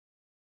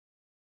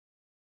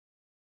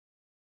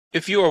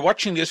If you are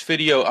watching this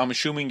video, I'm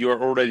assuming you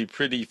are already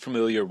pretty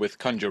familiar with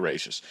Kanjo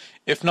races.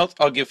 If not,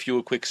 I'll give you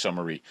a quick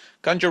summary.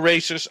 Kanjo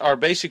races are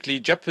basically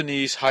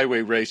Japanese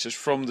highway races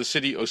from the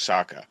city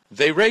Osaka.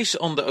 They race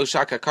on the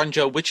Osaka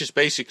Kanjo, which is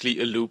basically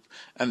a loop,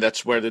 and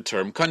that's where the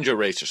term Kanjo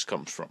races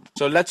comes from.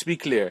 So let's be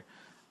clear.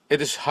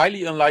 It is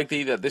highly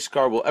unlikely that this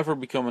car will ever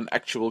become an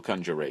actual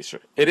Kanjo racer.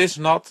 It is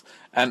not,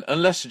 and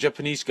unless a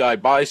Japanese guy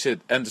buys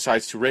it and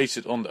decides to race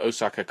it on the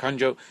Osaka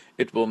Kanjo,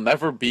 it will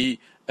never be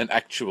an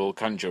actual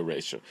Kanjo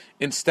racer.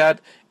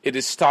 Instead, it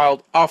is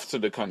styled after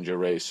the Kanjo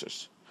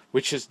racers,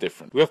 which is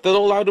different. We have that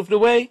all out of the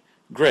way?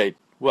 Great.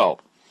 Well,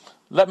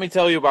 let me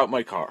tell you about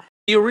my car.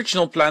 The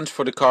original plans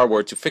for the car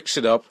were to fix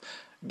it up,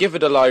 give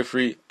it a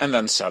livery, and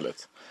then sell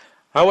it.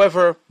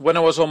 However, when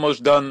I was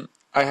almost done,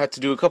 I had to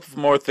do a couple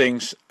more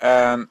things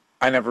and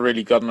I never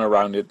really gotten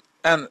around it,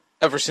 and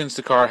ever since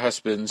the car has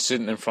been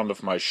sitting in front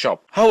of my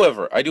shop.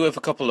 However, I do have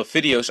a couple of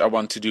videos I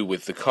want to do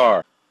with the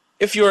car.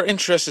 If you are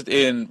interested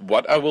in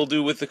what I will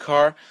do with the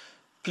car,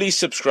 please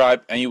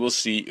subscribe and you will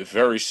see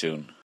very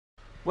soon.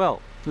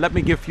 Well, let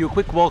me give you a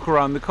quick walk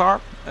around the car.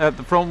 At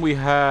the front we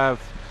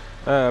have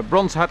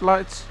bronze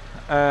headlights,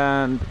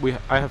 and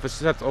I have a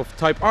set of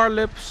Type R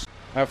lips.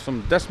 I have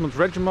some Desmond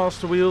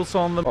Regimaster wheels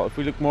on them. If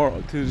we look more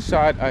to the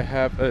side, I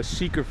have a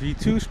Seeker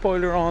V2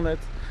 spoiler on it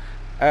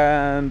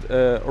and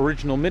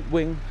original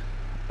mid-wing,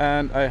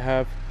 and I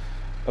have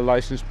a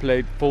license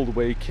plate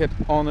fold-away kit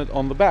on it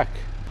on the back.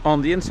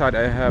 On the inside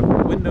I have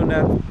a window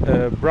net,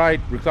 a bright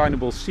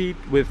reclinable seat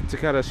with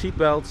Takeda seat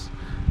belts,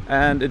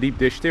 and a deep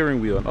dish steering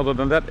wheel. And other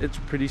than that, it's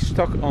pretty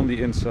stock on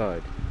the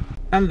inside.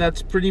 And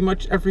that's pretty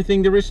much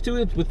everything there is to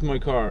it with my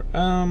car.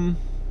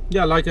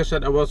 Yeah, like I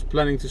said, I was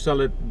planning to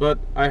sell it, but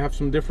I have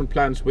some different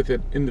plans with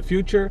it in the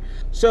future.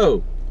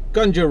 So,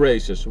 Kanjo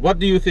races, what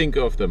do you think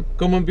of them?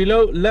 Comment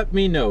below, let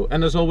me know.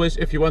 And as always,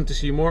 if you want to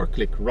see more,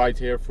 click right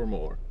here for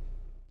more.